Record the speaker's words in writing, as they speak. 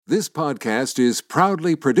This podcast is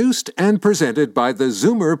proudly produced and presented by the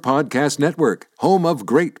Zoomer Podcast Network, home of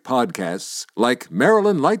great podcasts like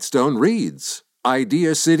Marilyn Lightstone Reads,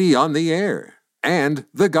 Idea City on the Air, and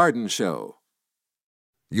The Garden Show.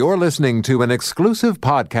 You're listening to an exclusive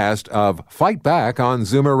podcast of Fight Back on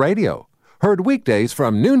Zoomer Radio, heard weekdays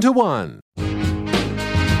from noon to 1.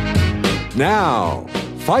 Now,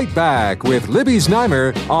 Fight Back with Libby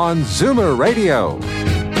Znaimer on Zoomer Radio.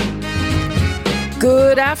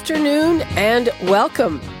 Good afternoon and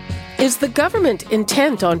welcome. Is the government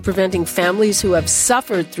intent on preventing families who have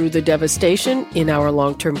suffered through the devastation in our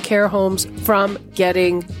long-term care homes from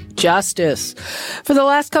getting justice? For the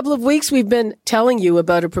last couple of weeks, we've been telling you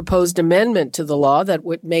about a proposed amendment to the law that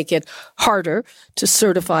would make it harder to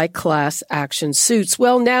certify class action suits.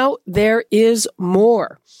 Well, now there is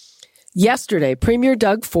more. Yesterday, Premier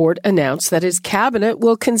Doug Ford announced that his cabinet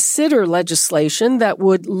will consider legislation that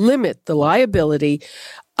would limit the liability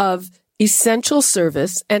of essential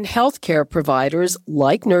service and healthcare providers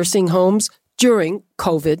like nursing homes during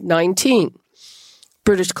COVID-19.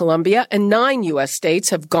 British Columbia and 9 U.S. states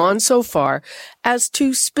have gone so far as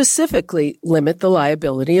to specifically limit the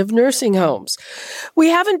liability of nursing homes. We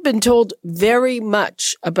haven't been told very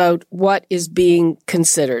much about what is being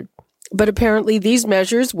considered, but apparently these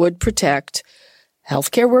measures would protect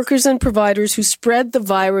healthcare workers and providers who spread the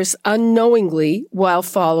virus unknowingly while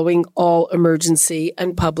following all emergency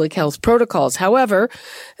and public health protocols. However,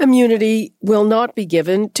 immunity will not be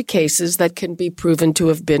given to cases that can be proven to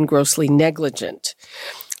have been grossly negligent.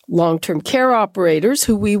 Long-term care operators,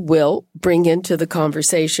 who we will bring into the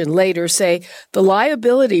conversation later, say the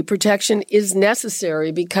liability protection is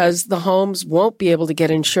necessary because the homes won't be able to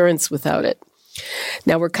get insurance without it.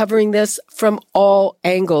 Now, we're covering this from all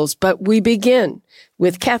angles, but we begin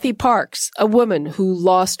with Kathy Parks, a woman who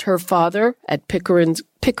lost her father at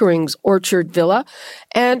Pickering's Orchard Villa,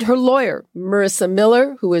 and her lawyer, Marissa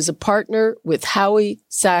Miller, who is a partner with Howie,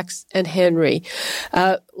 Sachs, and Henry.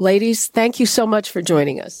 Ladies, thank you so much for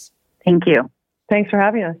joining us. Thank you. Thanks for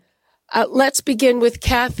having us. Let's begin with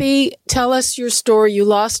Kathy. Tell us your story. You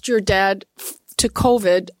lost your dad to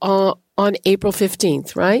COVID on April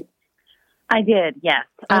 15th, right? I did, yes.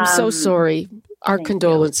 I'm so sorry. Our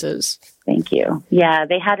condolences. Thank you. Yeah,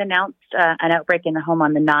 they had announced an outbreak in the home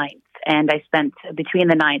on the 9th, and I spent between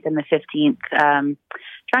the 9th and the 15th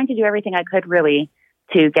trying to do everything I could, really,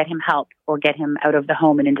 to get him help or get him out of the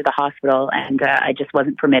home and into the hospital, and I just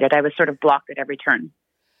wasn't permitted. I was sort of blocked at every turn.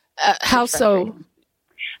 How so?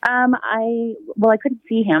 I couldn't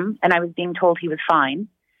see him, and I was being told he was fine.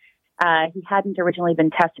 He hadn't originally been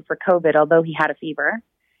tested for COVID, although he had a fever.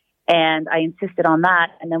 And I insisted on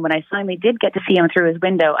that. And then when I finally did get to see him through his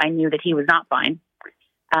window, I knew that he was not fine.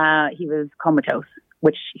 He was comatose,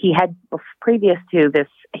 which he had previous to this.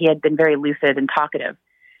 He had been very lucid and talkative.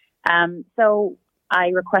 So I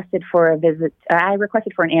requested for a visit. I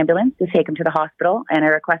requested for an ambulance to take him to the hospital, and I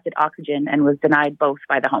requested oxygen and was denied both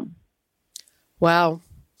by the home. Wow.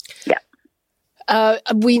 Yeah.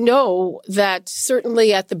 We know that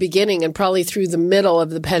certainly at the beginning and probably through the middle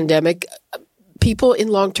of the pandemic, people in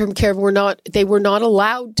long-term care were not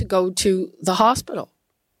allowed to go to the hospital.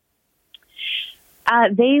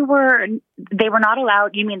 They were not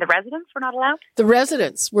allowed. You mean the residents were not allowed? The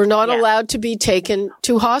residents were not allowed to be taken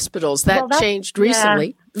to hospitals. That changed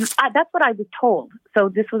recently. Yeah. That's what I was told. So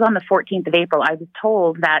this was on the 14th of April. I was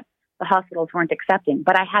told that the hospitals weren't accepting,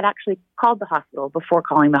 but I had actually called the hospital before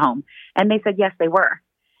calling the home, and they said, yes, they were.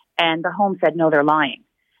 And the home said, no, they're lying.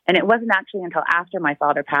 And it wasn't actually until after my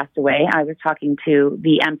father passed away, I was talking to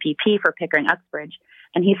the MPP for Pickering Uxbridge,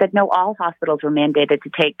 and he said, no, all hospitals were mandated to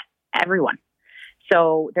take everyone.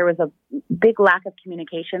 So there was a big lack of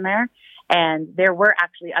communication there, and there were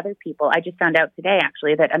actually other people. I just found out today,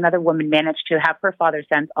 actually, that another woman managed to have her father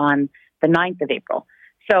sent on the 9th of April.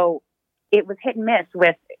 So it was hit and miss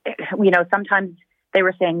with, sometimes they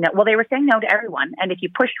were saying no. Well, they were saying no to everyone, and if you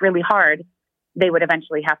pushed really hard, they would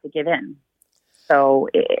eventually have to give in. So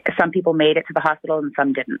some people made it to the hospital and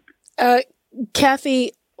some didn't.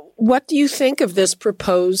 Kathy, what do you think of this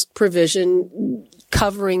proposed provision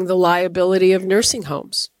covering the liability of nursing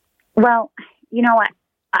homes? Well,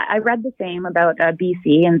 I read the same about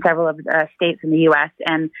BC and several of the states in the U.S.,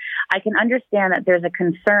 and I can understand that there's a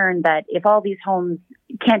concern that if all these homes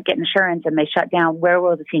can't get insurance and they shut down, where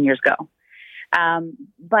will the seniors go?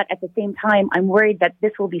 But at the same time, I'm worried that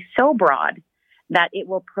this will be so broad that it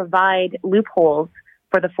will provide loopholes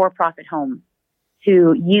for the for-profit homes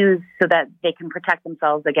to use so that they can protect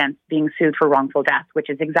themselves against being sued for wrongful death, which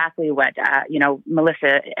is exactly what,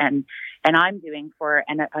 Melissa and I'm doing for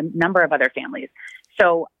a number of other families.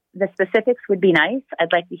 So the specifics would be nice.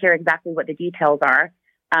 I'd like to hear exactly what the details are,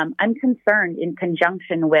 I'm concerned, in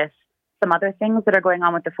conjunction with some other things that are going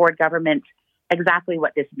on with the Ford government, exactly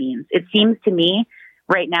what this means. It seems to me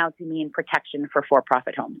right now to mean protection for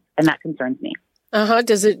for-profit homes, and that concerns me.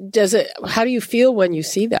 Does it, how do you feel when you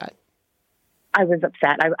see that? I was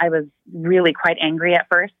upset. I was really quite angry at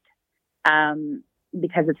first,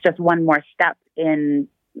 because it's just one more step in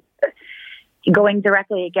going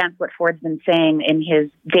directly against what Ford's been saying in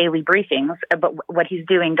his daily briefings, but what he's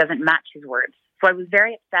doing doesn't match his words. So I was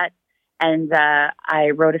very upset, and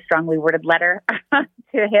I wrote a strongly worded letter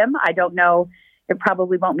to him. I don't know, it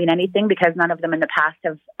probably won't mean anything because none of them in the past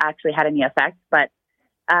have actually had any effect, but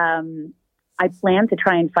I plan to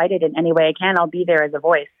try and fight it in any way I can. I'll be there as a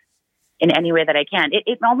voice in any way that I can.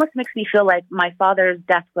 It almost makes me feel like my father's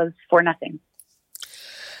death was for nothing.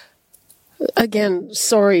 Again,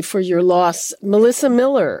 sorry for your loss. Melissa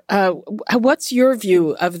Miller, what's your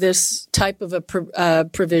view of this type of a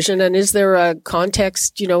provision, and is there a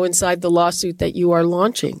context, inside the lawsuit that you are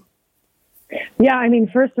launching? Yeah, I mean,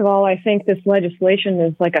 first of all, I think this legislation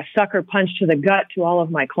is like a sucker punch to the gut to all of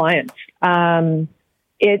my clients.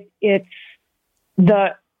 It's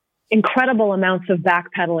the incredible amounts of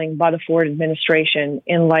backpedaling by the Ford administration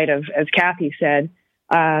in light of, as Kathy said,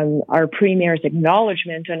 our premier's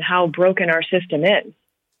acknowledgement on how broken our system is.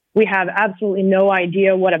 We have absolutely no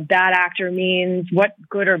idea what a bad actor means, what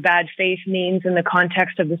good or bad faith means in the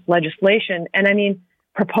context of this legislation. And I mean,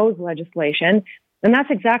 proposed legislation. And that's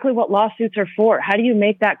exactly what lawsuits are for. How do you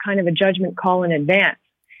make that kind of a judgment call in advance?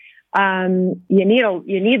 You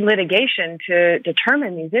need litigation to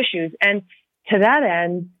determine these issues. And to that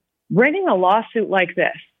end, bringing a lawsuit like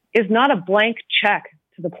this is not a blank check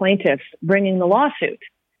to the plaintiffs bringing the lawsuit.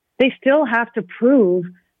 They still have to prove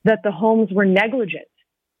that the homes were negligent.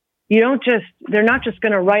 They're not just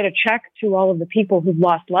going to write a check to all of the people who've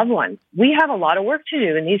lost loved ones. We have a lot of work to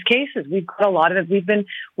do in these cases. We've been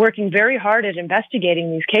working very hard at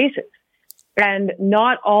investigating these cases. And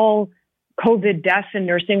not all COVID deaths in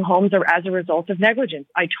nursing homes are as a result of negligence.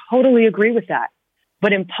 I totally agree with that.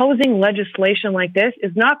 But imposing legislation like this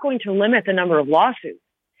is not going to limit the number of lawsuits.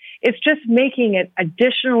 It's just making it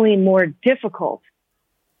additionally more difficult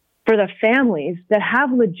for the families that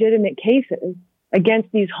have legitimate cases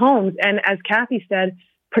against these homes. And as Kathy said,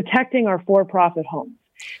 protecting our for-profit homes.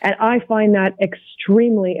 And I find that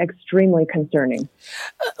extremely, extremely concerning.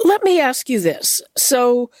 Let me ask you this.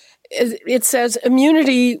 So it says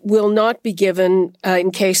immunity will not be given in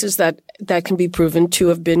cases that can be proven to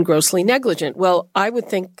have been grossly negligent. Well, I would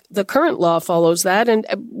think the current law follows that. And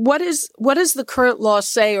what does the current law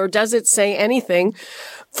say, or does it say anything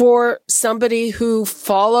for somebody who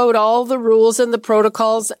followed all the rules and the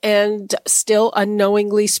protocols and still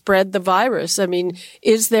unknowingly spread the virus? I mean,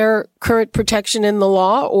 is there current protection in the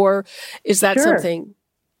law, or is that something?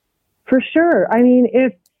 For sure. I mean,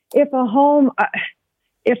 if a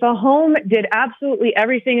home did absolutely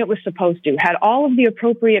everything it was supposed to, had all of the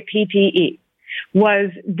appropriate PPE,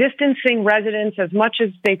 was distancing residents as much as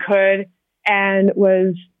they could, and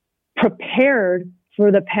was prepared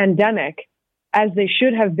for the pandemic as they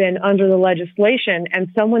should have been under the legislation, and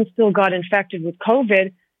someone still got infected with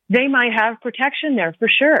COVID, they might have protection there for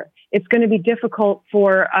sure. It's going to be difficult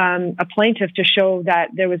for a plaintiff to show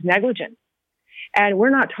that there was negligence. And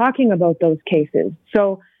we're not talking about those cases.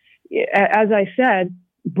 So, as I said,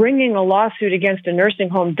 bringing a lawsuit against a nursing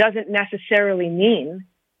home doesn't necessarily mean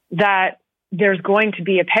that there's going to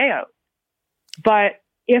be a payout. But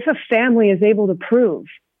if a family is able to prove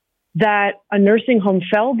that a nursing home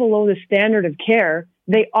fell below the standard of care,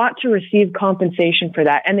 they ought to receive compensation for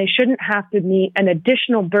that. And they shouldn't have to meet an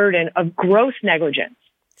additional burden of gross negligence.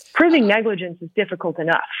 Proving negligence is difficult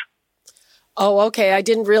enough. Oh, okay. I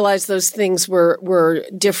didn't realize those things were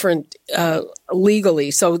different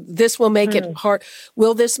legally. So this will make it hard.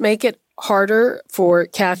 Will this make it harder for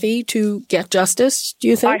Kathy to get justice, do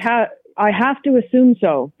you think? I have to assume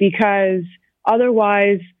so, because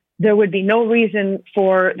otherwise there would be no reason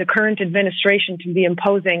for the current administration to be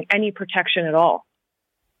imposing any protection at all.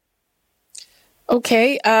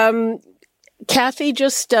 Okay. Kathy,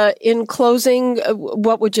 just in closing,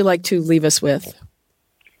 what would you like to leave us with?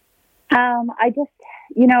 I just,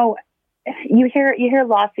 you hear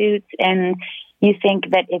lawsuits and you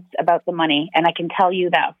think that it's about the money. And I can tell you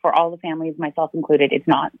that for all the families, myself included, it's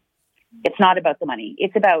not. It's not about the money.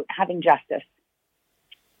 It's about having justice.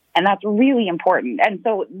 And that's really important. And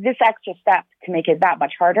so this extra step to make it that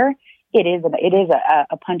much harder, it is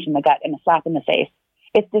a punch in the gut and a slap in the face.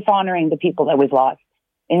 It's dishonoring the people that we've lost,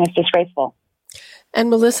 and it's disgraceful. And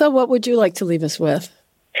Melissa, what would you like to leave us with?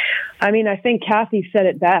 I mean, I think Kathy said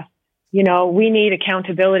it best. We need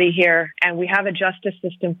accountability here, and we have a justice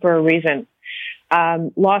system for a reason.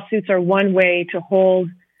 Lawsuits are one way to hold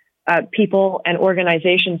people and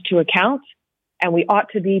organizations to account, and we ought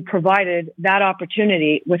to be provided that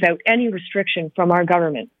opportunity without any restriction from our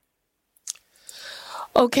government.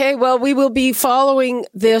 Okay, well, we will be following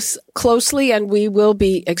this closely, and we will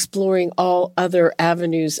be exploring all other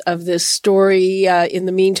avenues of this story. In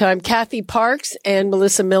the meantime, Kathy Parks and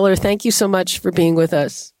Melissa Miller, thank you so much for being with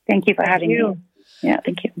us. Thank you for having me. Yeah,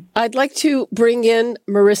 thank you. I'd like to bring in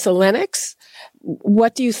Marissa Lennox.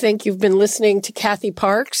 What do you think? You've been listening to Kathy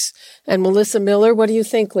Parks and Melissa Miller. What do you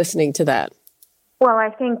think listening to that? Well, I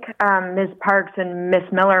think Ms. Parks and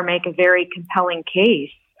Ms. Miller make a very compelling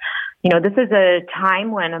case. You know, this is a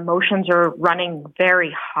time when emotions are running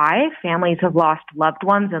very high. Families have lost loved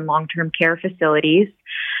ones in long-term care facilities.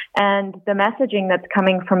 And the messaging that's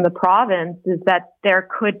coming from the province is that there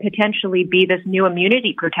could potentially be this new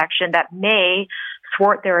immunity protection that may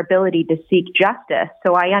thwart their ability to seek justice.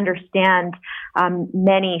 So I understand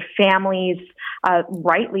many families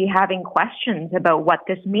rightly having questions about what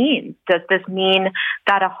this means. Does this mean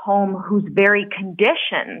that a home whose very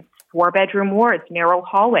conditions, 4-bedroom wards, narrow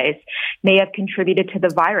hallways, may have contributed to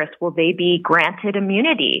the virus, will they be granted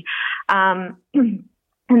immunity?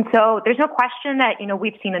 And so there's no question that, you know,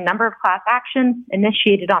 we've seen a number of class actions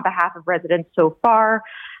initiated on behalf of residents so far.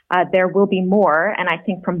 There will be more. And I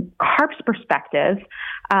think from CARP's perspective,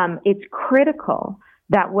 it's critical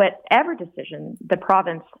that whatever decision the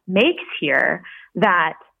province makes here,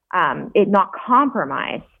 that it not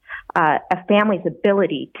compromise a family's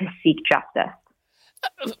ability to seek justice.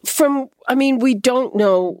 We don't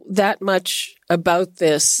know that much about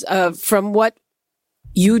this. From what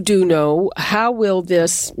you do know, how will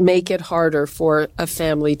this make it harder for a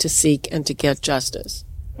family to seek and to get justice?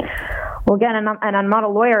 Well, again, and I'm not a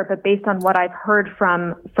lawyer, but based on what I've heard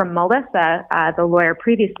from Melissa, the lawyer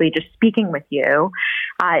previously, just speaking with you,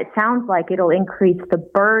 it sounds like it'll increase the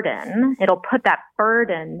burden. It'll put that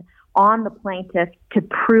burden on the plaintiff to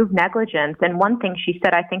prove negligence. And one thing she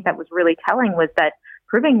said, I think that was really telling, was that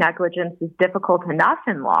proving negligence is difficult enough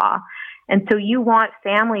in law. And so you want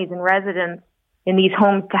families and residents in these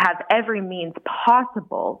homes to have every means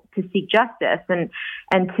possible to seek justice. And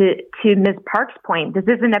to Ms. Park's point, this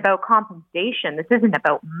isn't about compensation. This isn't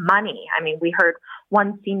about money. I mean, we heard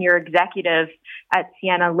one senior executive at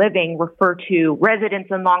Sienna Living refer to residents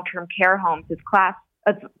in long-term care homes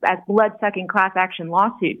as blood-sucking class action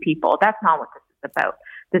lawsuit people. That's not what this is about.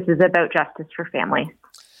 This is about justice for families.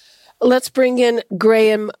 Let's bring in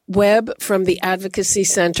Graham Webb from the Advocacy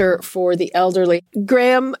Center for the Elderly.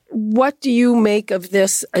 Graham, what do you make of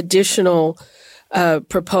this additional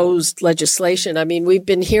proposed legislation? I mean, we've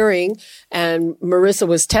been hearing, and Marissa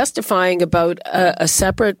was testifying about a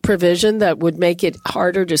separate provision that would make it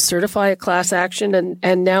harder to certify a class action,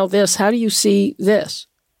 and now this. How do you see this?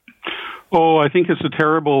 Oh, I think it's a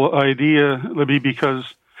terrible idea, Libby,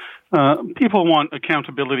 because people want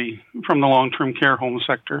accountability from the long-term care home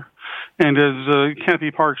sector. And as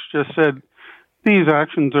Kathy Parks just said, these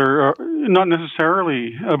actions are not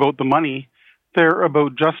necessarily about the money. They're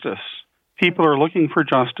about justice. People are looking for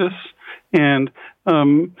justice, and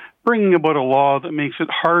bringing about a law that makes it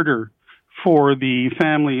harder for the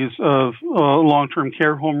families of long-term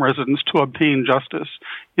care home residents to obtain justice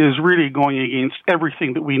is really going against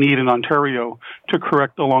everything that we need in Ontario to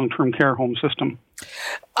correct the long-term care home system.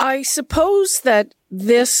 I suppose that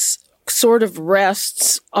this sort of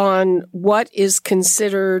rests on what is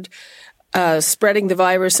considered spreading the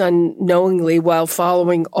virus unknowingly while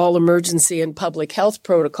following all emergency and public health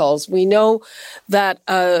protocols. We know that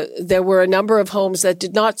there were a number of homes that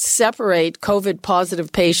did not separate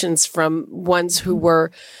COVID-positive patients from ones who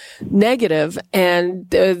were negative, and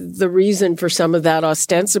the reason for some of that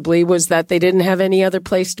ostensibly was that they didn't have any other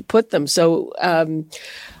place to put them. So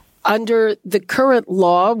under the current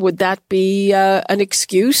law, would that be an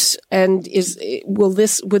excuse? And would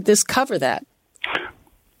this cover that?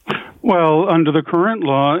 Well, under the current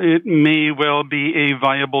law, it may well be a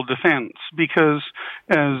viable defense because,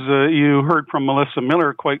 as you heard from Melissa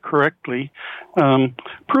Miller quite correctly,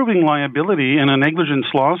 proving liability in a negligence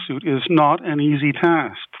lawsuit is not an easy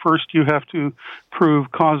task. First, you have to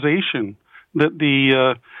prove causation, that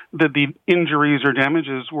the injuries or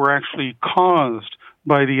damages were actually caused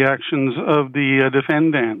by the actions of the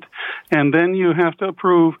defendant. And then you have to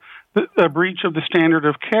prove a breach of the standard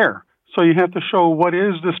of care. So you have to show what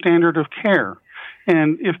is the standard of care.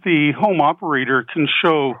 And if the home operator can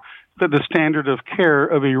show that the standard of care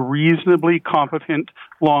of a reasonably competent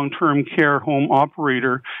long-term care home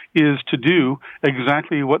operator is to do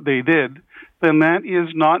exactly what they did, then that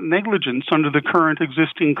is not negligence under the current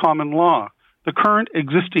existing common law. The current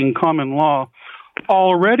existing common law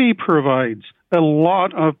already provides a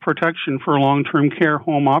lot of protection for long-term care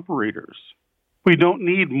home operators. We don't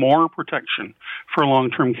need more protection for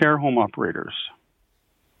long-term care home operators.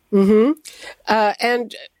 Mm-hmm.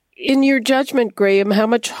 And in your judgment, Graham, how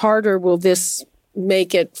much harder will this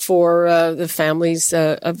make it for the families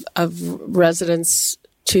of residents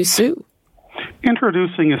to sue?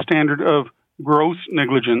 Introducing a standard of gross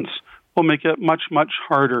negligence will make it much, much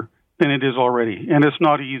harder than it is already. And it's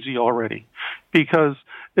not easy already because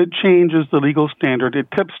it changes the legal standard. It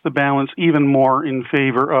tips the balance even more in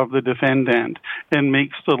favor of the defendant and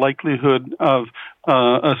makes the likelihood of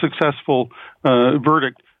a successful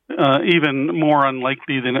verdict even more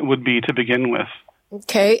unlikely than it would be to begin with.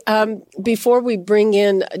 Okay. Before we bring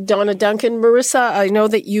in Donna Duncan, Marissa, I know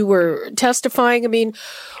that you were testifying. I mean,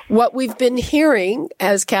 what we've been hearing,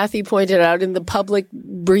 as Kathy pointed out in the public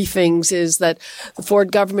briefings, is that the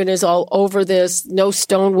Ford government is all over this. No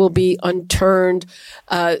stone will be unturned.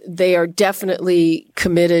 They are definitely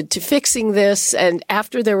committed to fixing this. And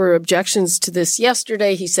after there were objections to this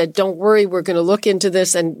yesterday, he said, don't worry, we're going to look into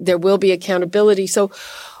this and there will be accountability. So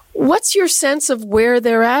what's your sense of where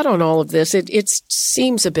they're at on all of this? It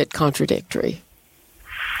seems a bit contradictory.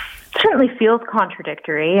 It certainly feels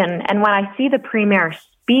contradictory. And when I see the Premier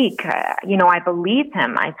speak, I believe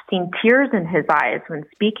him. I've seen tears in his eyes when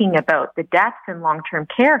speaking about the deaths in long-term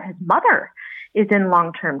care. His mother is in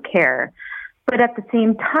long-term care. But at the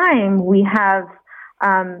same time, we have,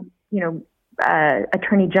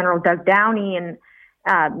 Attorney General Doug Downey and,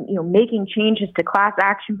 making changes to class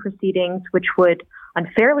action proceedings, which would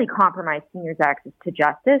unfairly compromise seniors' access to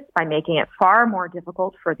justice by making it far more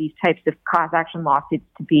difficult for these types of class action lawsuits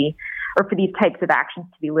to be, or for these types of actions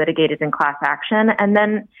to be litigated in class action. And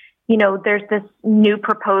then, there's this new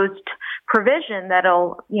proposed provision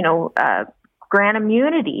that'll, grant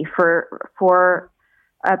immunity for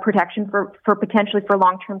protection for potentially for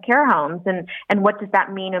long-term care homes. And what does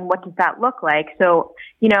that mean and what does that look like? So,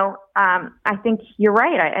 I think you're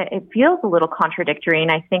right. It feels a little contradictory. And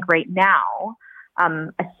I think right now,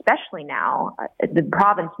 especially now, the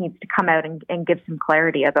province needs to come out and give some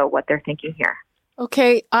clarity about what they're thinking here.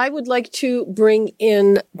 Okay, I would like to bring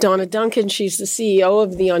in Donna Duncan. She's the CEO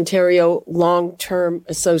of the Ontario Long-Term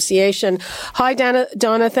Association. Hi,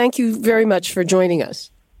 Donna. Thank you very much for joining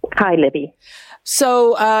us. Hi, Libby.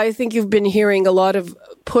 So I think you've been hearing a lot of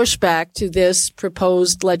pushback to this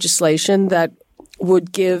proposed legislation that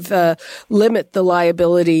would limit the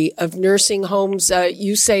liability of nursing homes.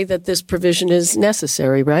 You say that this provision is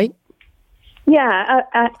necessary, right? Yeah,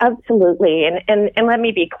 absolutely. And let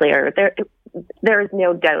me be clear. There is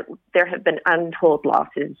no doubt there have been untold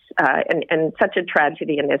losses and such a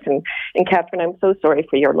tragedy in this. And Catherine, I'm so sorry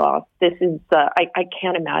for your loss. This is I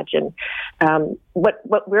can't imagine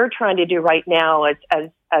what we're trying to do right now as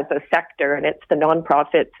a sector, and it's the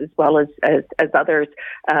nonprofits as well as others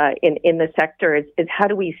in the sector, is how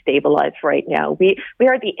do we stabilize right now? We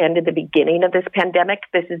are at the end of the beginning of this pandemic.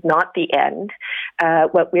 This is not the end.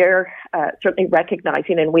 What we're certainly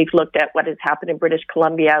recognizing, and we've looked at what has happened in British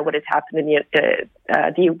Columbia, what has happened in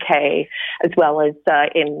the UK, as well as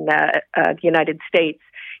in the United States,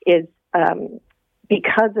 is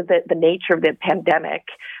because of the nature of the pandemic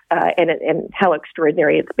and how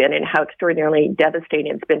extraordinary it's been and how extraordinarily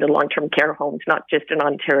devastating it's been to long-term care homes, not just in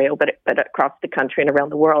Ontario, but across the country and around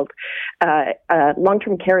the world,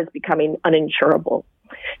 long-term care is becoming uninsurable.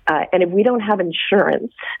 And if we don't have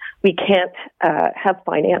insurance, we can't have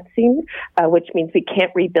financing, which means we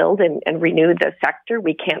can't rebuild and renew the sector.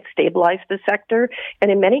 We can't stabilize the sector.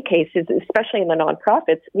 And in many cases, especially in the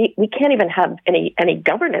nonprofits, we can't even have any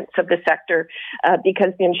governance of the sector because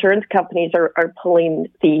the insurance companies are pulling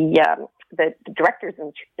the director's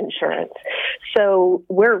insurance. So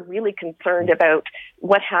we're really concerned about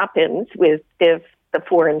what happens if the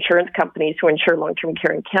four insurance companies who insure long-term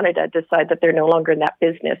care in Canada decide that they're no longer in that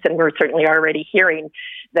business. And we're certainly already hearing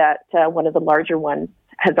that one of the larger ones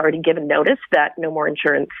has already given notice that no more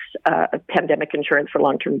insurance, pandemic insurance for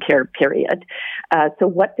long-term care, period. So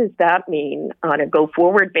what does that mean on a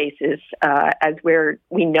go-forward basis as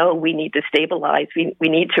we know we need to stabilize? We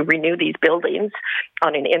need to renew these buildings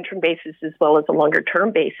on an interim basis as well as a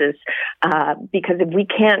longer-term basis because if we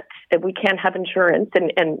can't have insurance,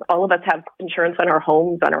 and all of us have insurance on our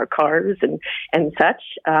homes, on our cars, and such,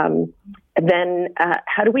 then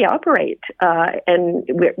how do we operate? And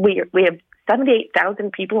we have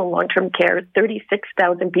 78,000 people in long-term care,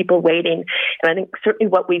 36,000 people waiting. And I think certainly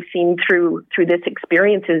what we've seen through this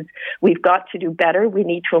experience is we've got to do better. We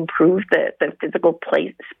need to improve the physical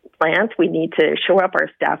plant. We need to shore up our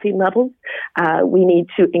staffing levels. We need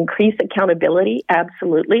to increase accountability,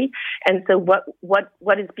 absolutely. And so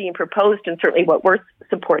what is being proposed, and certainly what we're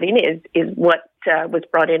supporting, is what was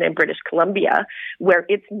brought in British Columbia, where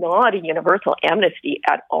it's not a universal amnesty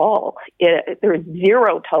at all. There is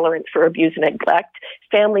zero tolerance for abuse and neglect.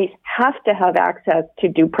 Families have to have access to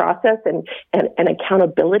due process, and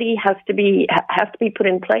accountability has to be put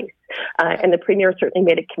in place. And the Premier certainly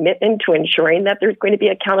made a commitment to ensuring that there's going to be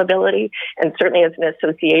accountability, and certainly as an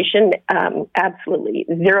association, absolutely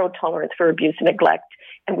zero tolerance for abuse and neglect.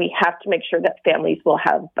 And we have to make sure that families will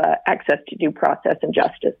have access to due process and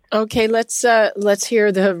justice. Okay, let's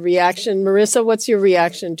hear the reaction. Marissa, what's your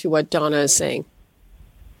reaction to what Donna is saying?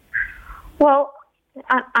 Well,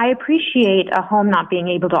 I appreciate a home not being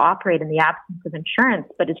able to operate in the absence of insurance,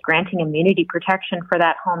 but is granting immunity protection for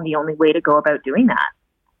that home the only way to go about doing that?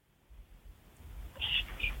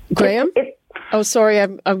 Graham? Sorry.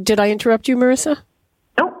 Did I interrupt you, Marissa?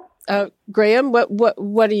 No. Graham,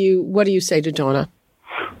 what do you say to Donna?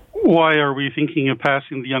 Why are we thinking of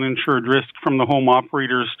passing the uninsured risk from the home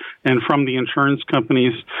operators and from the insurance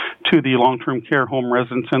companies to the long-term care home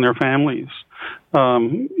residents and their families?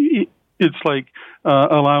 It's like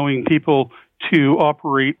allowing people to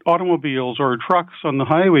operate automobiles or trucks on the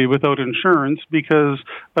highway without insurance because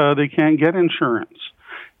they can't get insurance.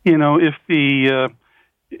 You know, if the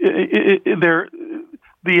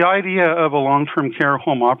idea of a long-term care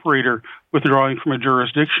home operator withdrawing from a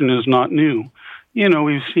jurisdiction is not new. You know,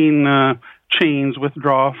 we've seen chains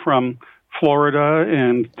withdraw from Florida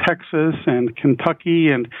and Texas and Kentucky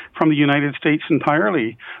and from the United States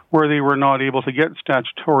entirely, where they were not able to get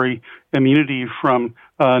statutory immunity from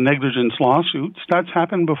negligence lawsuits. That's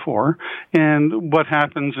happened before. And what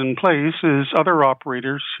happens in place is other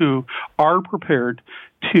operators who are prepared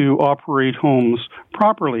to operate homes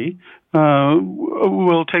properly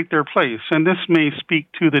will take their place. And this may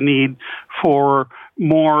speak to the need for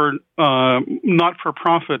more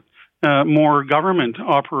not-for-profit, more government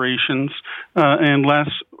operations and less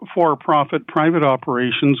for-profit private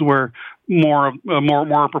operations where more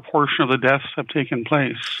proportion of the deaths have taken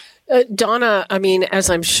place. Donna, I mean, as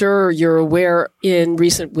I'm sure you're aware, in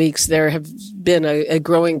recent weeks there have been a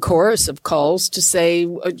growing chorus of calls to say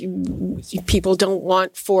people don't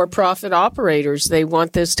want for-profit operators. They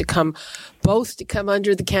want this to come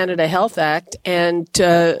under the Canada Health Act and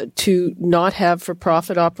to not have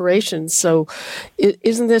for-profit operations. So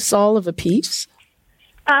isn't this all of a piece?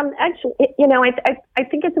 Actually, you know, I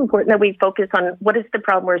think it's important that we focus on what is the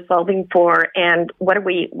problem we're solving for, and what are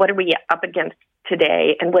we up against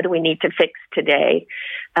today, and what do we need to fix today.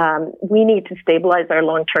 We need to stabilize our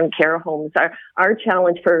long-term care homes. Our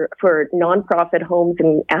challenge for nonprofit homes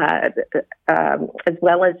and as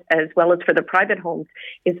well as for the private homes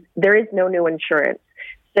is there is no new insurance.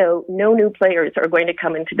 So no new players are going to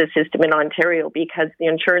come into the system in Ontario because the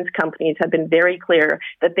insurance companies have been very clear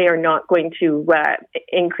that they are not going to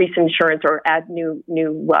increase insurance or add new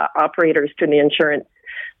operators to the insurance.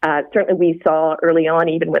 Certainly we saw early on,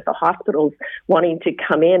 even with the hospitals wanting to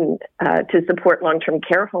come in to support long-term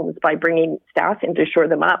care homes by bringing staff in to shore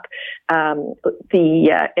them up.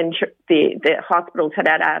 The hospitals had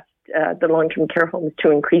asked the long-term care homes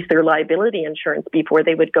to increase their liability insurance before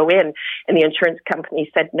they would go in, and the insurance company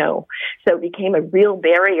said no. So it became a real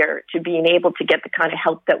barrier to being able to get the kind of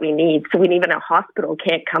help that we need. So when even a hospital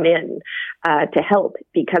can't come in to help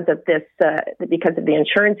because of this, because of the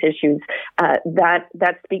insurance issues,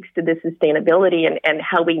 that speaks to the sustainability and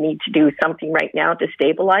how we need to do something right now to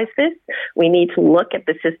stabilize this. We need to look at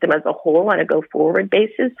the system as a whole on a go-forward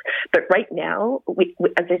basis. But right now, we,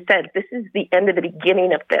 as I said, this is the end of the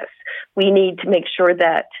beginning of this. We need to make sure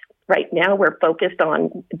that right now we're focused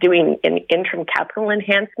on doing interim capital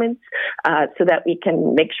enhancements so that we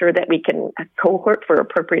can make sure that we can cohort for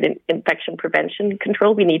appropriate infection prevention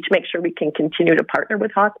control. We need to make sure we can continue to partner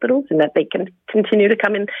with hospitals and that they can continue to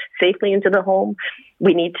come in safely into the home.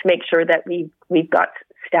 We need to make sure that we've got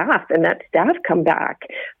staff and that staff come back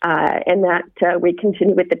and that we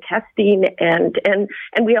continue with the testing and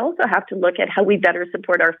we also have to look at how we better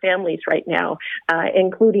support our families right now,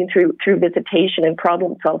 including through visitation and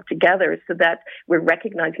problem solve together so that we're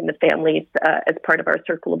recognizing the families as part of our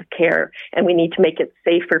circle of care, and we need to make it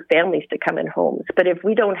safe for families to come in homes. But if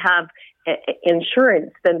we don't have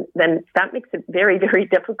insurance, then that makes it very, very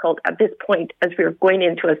difficult at this point as we're going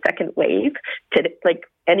into a second wave to like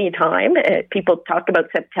any time. People talk about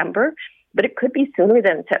September, but it could be sooner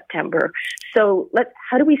than September. So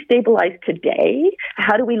how do we stabilize today?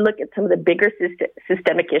 How do we look at some of the bigger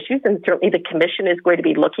systemic issues? And certainly the Commission is going to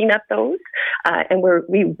be looking at those. And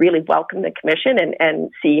we really welcome the Commission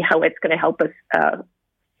and see how it's going to help us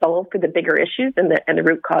solve for the bigger issues and the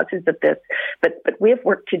root causes of this. But we have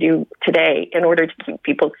work to do today in order to keep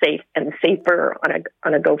people safe and safer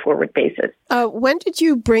on a go-forward basis. When did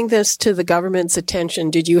you bring this to the government's attention?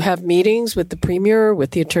 Did you have meetings with the Premier,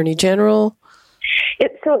 with the Attorney General?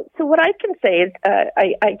 So what I can say is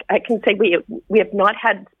I can say we have not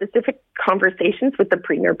had specific conversations with the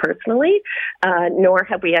Premier personally, nor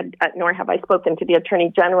have I spoken to the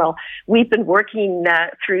Attorney General. We've been working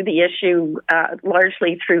through the issue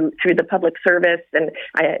largely through the public service and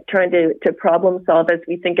trying to problem solve as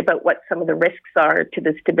we think about what some of the risks are to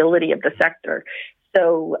the stability of the sector.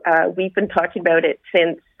 So we've been talking about it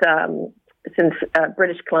since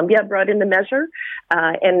British Columbia brought in the measure,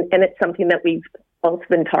 and it's something that we've also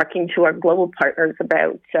been talking to our global partners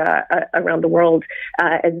about around the world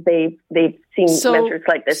as they've seen measures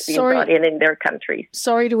like this being brought in their countries.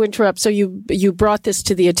 Sorry to interrupt. So you brought this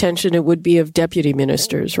to the attention, it would be of deputy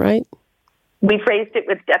ministers, right? We've raised it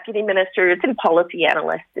with deputy ministers and policy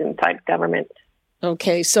analysts inside government.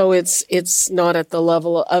 Okay, so it's not at the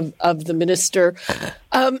level of the minister.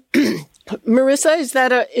 Marissa, is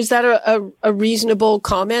that a reasonable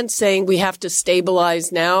comment, saying we have to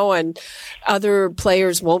stabilize now and other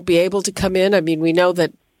players won't be able to come in? I mean, we know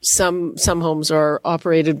that some homes are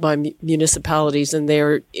operated by municipalities and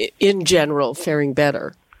they're in general faring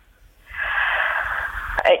better.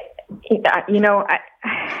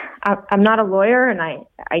 I'm not a lawyer and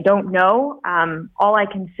I don't know. All I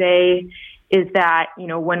can say is that,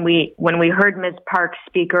 when we heard Ms. Parks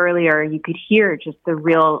speak earlier, you could hear just the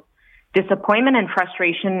real disappointment and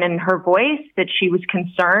frustration in her voice, that she was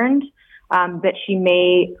concerned that she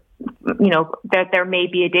may, that there may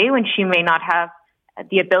be a day when she may not have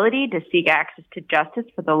the ability to seek access to justice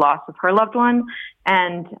for the loss of her loved one.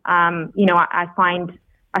 And, I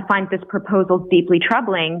find this proposal deeply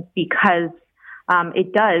troubling because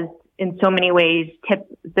it does, in so many ways, tip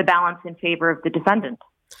the balance in favor of the defendant.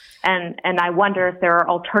 And I wonder if there are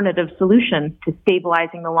alternative solutions to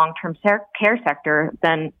stabilizing the long-term care sector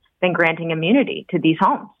than granting immunity to these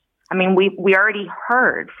homes. I mean, we already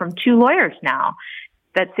heard from 2 lawyers now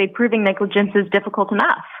that say proving negligence is difficult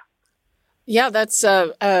enough. Yeah, that's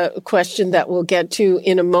a question that we'll get to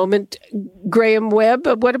in a moment. Graham Webb,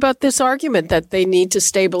 what about this argument that they need to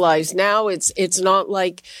stabilize now? It's not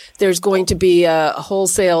like there's going to be a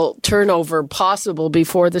wholesale turnover possible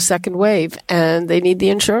before the second wave, and they need the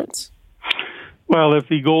insurance. Well, if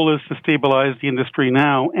the goal is to stabilize the industry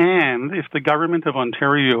now, and if the government of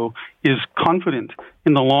Ontario is confident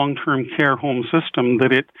in the long-term care home system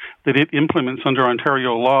that it implements under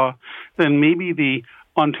Ontario law, then maybe the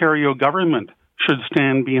Ontario government should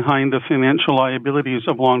stand behind the financial liabilities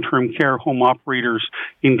of long-term care home operators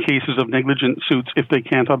in cases of negligent suits if they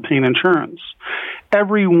can't obtain insurance.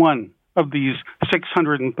 Every one of these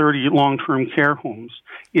 630 long-term care homes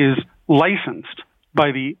is licensed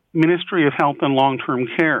by the Ministry of Health and Long-Term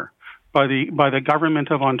Care, by the government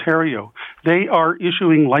of Ontario. They are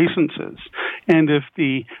issuing licenses. And if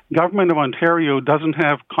the government of Ontario doesn't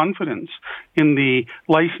have confidence in the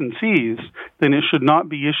licensees, then it should not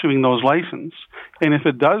be issuing those licenses. And if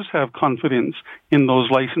it does have confidence in those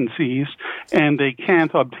licensees and they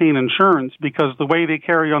can't obtain insurance because the way they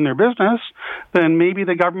carry on their business, then maybe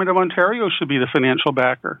the government of Ontario should be the financial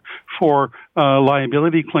backer for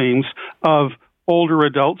liability claims of older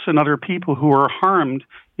adults and other people who are harmed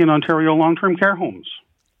in Ontario long-term care homes.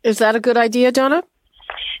 Is that a good idea, Donna?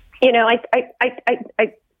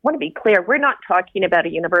 I want to be clear. We're not talking about a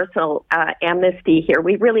universal amnesty here.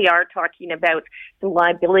 We really are talking about the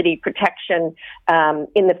liability protection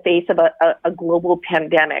in the face of a global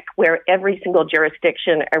pandemic, where every single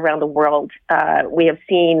jurisdiction around the world, we have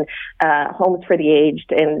seen homes for the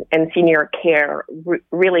aged and senior care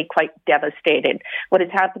really quite devastated. What has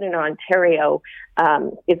happened in Ontario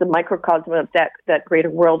is a microcosm of that greater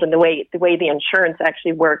world, and the way the insurance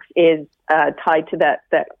actually works is tied to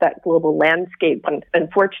that global landscape.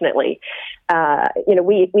 Unfortunately,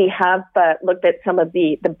 we have looked at some of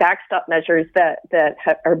the backstop measures that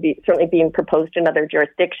are certainly being proposed in other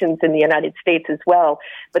jurisdictions in the United States as well,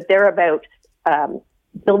 but they're about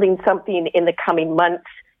building something in the coming months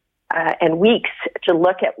and weeks to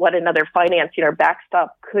look at what another financing or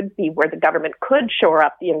backstop could be, where the government could shore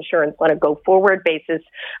up the insurance on a go-forward basis.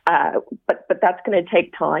 But that's going to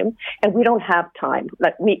take time, and we don't have time.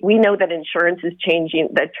 Like we know that insurance is changing.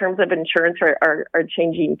 The terms of insurance are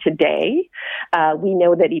changing today. We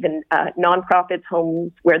know that even nonprofits,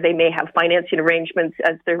 homes where they may have financing arrangements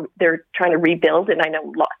as they're trying to rebuild, and I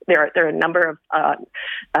know there are a number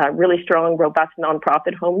of really strong, robust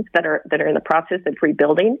nonprofit homes that are in the process of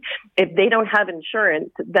rebuilding. If they don't have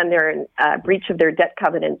insurance, then they're in breach of their debt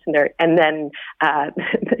covenant evidence, and then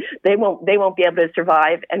they won't be able to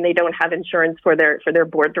survive, and they don't have insurance for their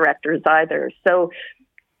board directors either. So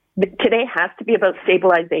today has to be about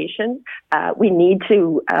stabilization. We need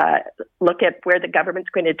to look at where the government's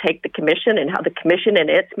going to take the commission and how the commission and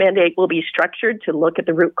its mandate will be structured to look at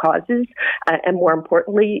the root causes, and more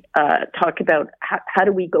importantly, talk about how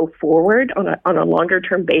do we go forward on a longer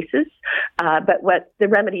term basis. But what the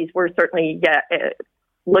remedies we're certainly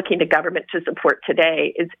looking to government to support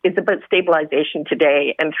today is about stabilization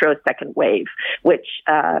today and through a second wave, which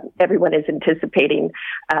everyone is anticipating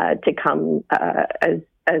to come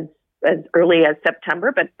as early as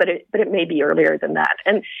September, but it may be earlier than that.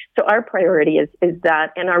 And so our priority is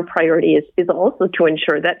that, and our priority is also to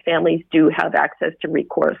ensure that families do have access to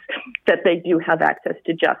recourse, that they do have access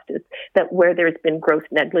to justice, that where there's been gross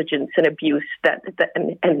negligence and abuse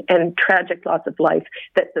and tragic loss of life,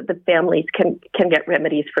 that the families can get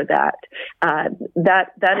remedies for that. That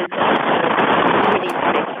is we need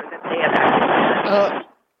to make sure that they have access to that.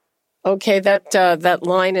 Okay, that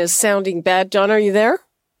line is sounding bad. Donna, are you there?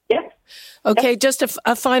 Yes. Okay, just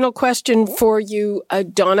a final question for you,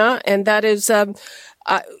 Donna, and that is,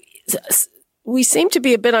 we seem to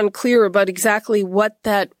be a bit unclear about exactly what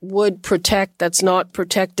that would protect that's not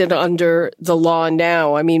protected under the law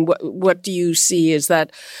now. I mean, what do you see?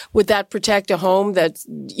 Would that protect a home that,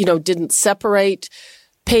 didn't separate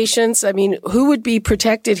patients? I mean, who would be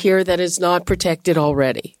protected here that is not protected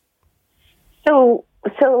already? So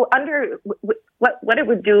under what it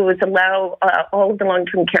would do is allow all of the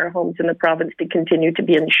long-term care homes in the province to continue to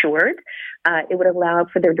be insured. It would allow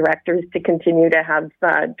for their directors to continue to have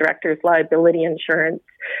directors' liability insurance.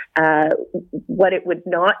 What it would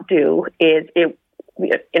not do is it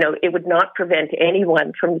would not prevent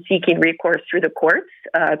anyone from seeking recourse through the courts,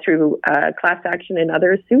 through class action and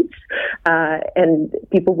other suits, and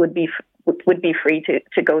people would be free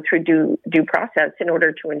to go through due process in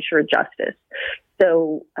order to ensure justice.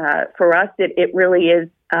 So for us, it really is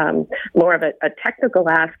more of a technical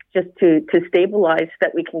ask just to stabilize so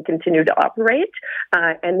that we can continue to operate,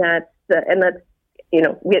 and that's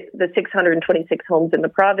with the 626 homes in the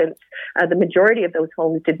province, the majority of those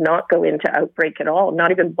homes did not go into outbreak at all.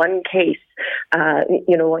 Not even one case.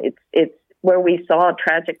 It's where we saw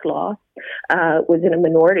tragic loss was in a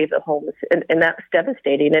minority of the homes, and that's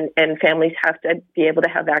devastating. And families have to be able to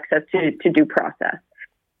have access to due process.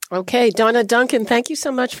 Okay, Donna Duncan, thank you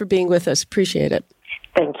so much for being with us. Appreciate it.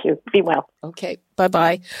 Thank you. Be well. Okay,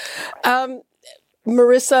 bye-bye.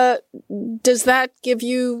 Marissa, does that give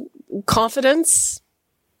you confidence?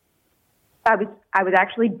 I was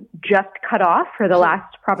actually just cut off for the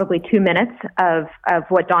last probably 2 minutes of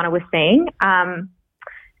what Donna was saying.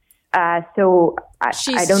 I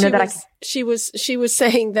don't know that She was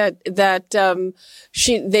saying that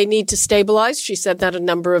they need to stabilize. She said that a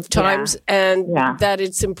number of times, and that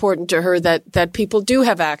it's important to her that people do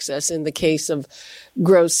have access in the case of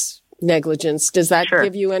gross negligence. Does that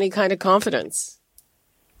give you any kind of confidence?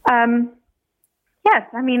 Yes.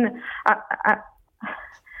 I mean,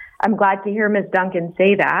 I'm glad to hear Ms. Duncan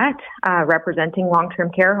say that, representing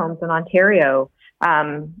long-term care homes in Ontario.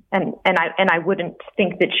 And I wouldn't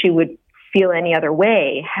think that she would feel any other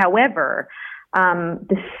way. However,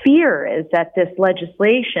 the fear is that this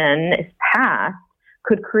legislation, if passed,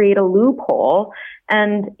 could create a loophole,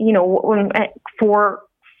 and for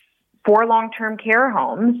long-term care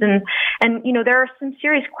homes, and there are some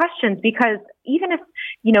serious questions, because even if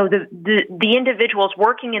the individuals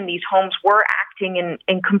working in these homes were acting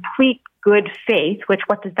in complete good faith,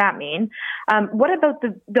 what does that mean? What about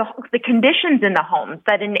the conditions in the homes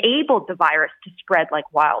that enabled the virus to spread like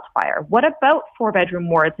wildfire? What about 4-bedroom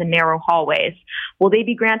wards and narrow hallways? Will they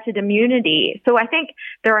be granted immunity? So I think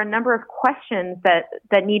there are a number of questions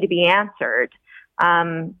that need to be answered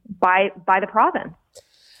by the province.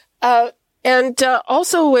 And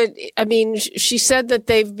also, she said that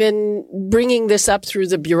they've been bringing this up through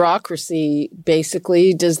the bureaucracy,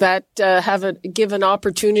 basically. Does that give an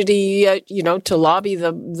opportunity, to lobby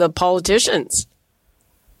the politicians?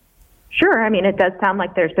 Sure. I mean, it does sound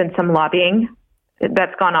like there's been some lobbying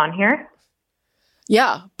that's gone on here.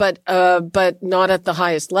 Yeah, but not at the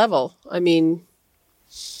highest level. I mean,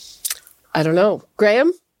 I don't know.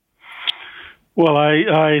 Graham? Well,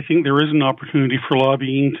 I think there is an opportunity for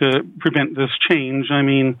lobbying to prevent this change. I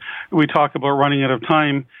mean, we talk about running out of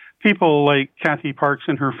time. People like Kathy Parks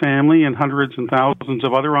and her family and hundreds and thousands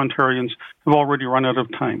of other Ontarians have already run out of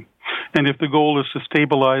time. And if the goal is to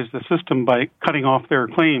stabilize the system by cutting off their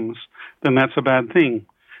claims, then that's a bad thing.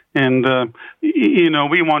 And,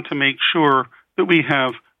 we want to make sure that we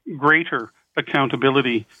have greater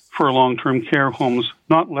accountability for long-term care homes,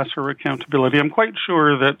 not lesser accountability. I'm quite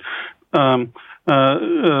sure that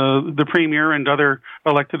the Premier and other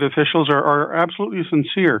elected officials are absolutely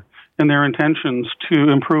sincere in their intentions to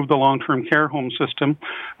improve the long-term care home system,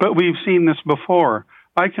 but we've seen this before.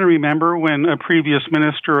 I can remember when a previous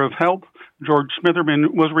Minister of Health, George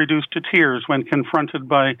Smitherman, was reduced to tears when confronted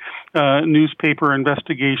by newspaper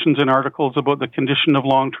investigations and articles about the condition of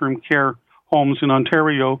long-term care homes in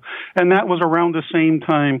Ontario, and that was around the same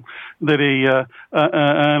time that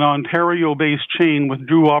an Ontario-based chain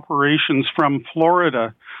withdrew operations from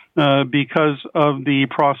Florida because of the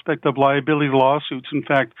prospect of liability lawsuits, in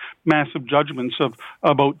fact, massive judgments of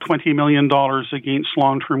about $20 million against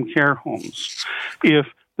long-term care homes. If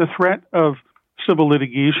the threat of civil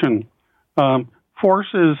litigation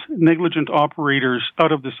forces negligent operators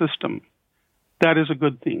out of the system, that is a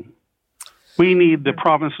good thing. We need the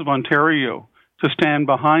province of Ontario to stand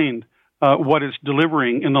behind what it's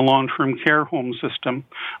delivering in the long-term care home system.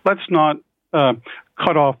 Let's not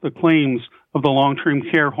cut off the claims of the long-term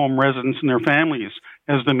care home residents and their families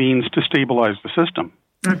as the means to stabilize the system.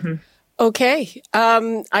 Mm-hmm. Okay.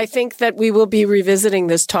 I think that we will be revisiting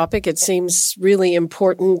this topic. It seems really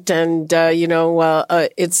important and,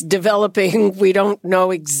 it's developing. We don't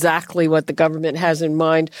know exactly what the government has in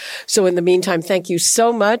mind. So in the meantime, thank you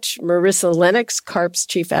so much, Marissa Lennox, CARP's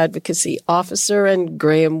Chief Advocacy Officer, and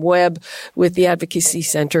Graham Webb with the Advocacy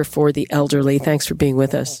Centre for the Elderly. Thanks for being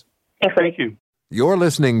with us. Thank you. You're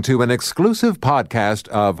listening to an exclusive podcast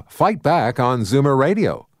of Fight Back on Zoomer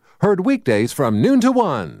Radio. Heard weekdays from noon to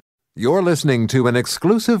 1. You're listening to an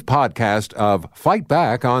exclusive podcast of Fight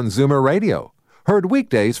Back on Zoomer Radio. Heard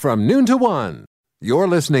weekdays from noon to 1. You're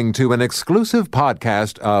listening to an exclusive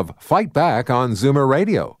podcast of Fight Back on Zoomer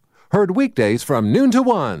Radio. Heard weekdays from noon to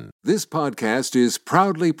 1. This podcast is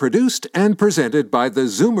proudly produced and presented by the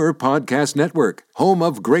Zoomer Podcast Network, home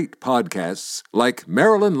of great podcasts like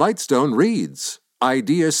Marilyn Lightstone Reads,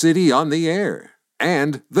 Idea City on the Air,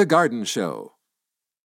 and The Garden Show.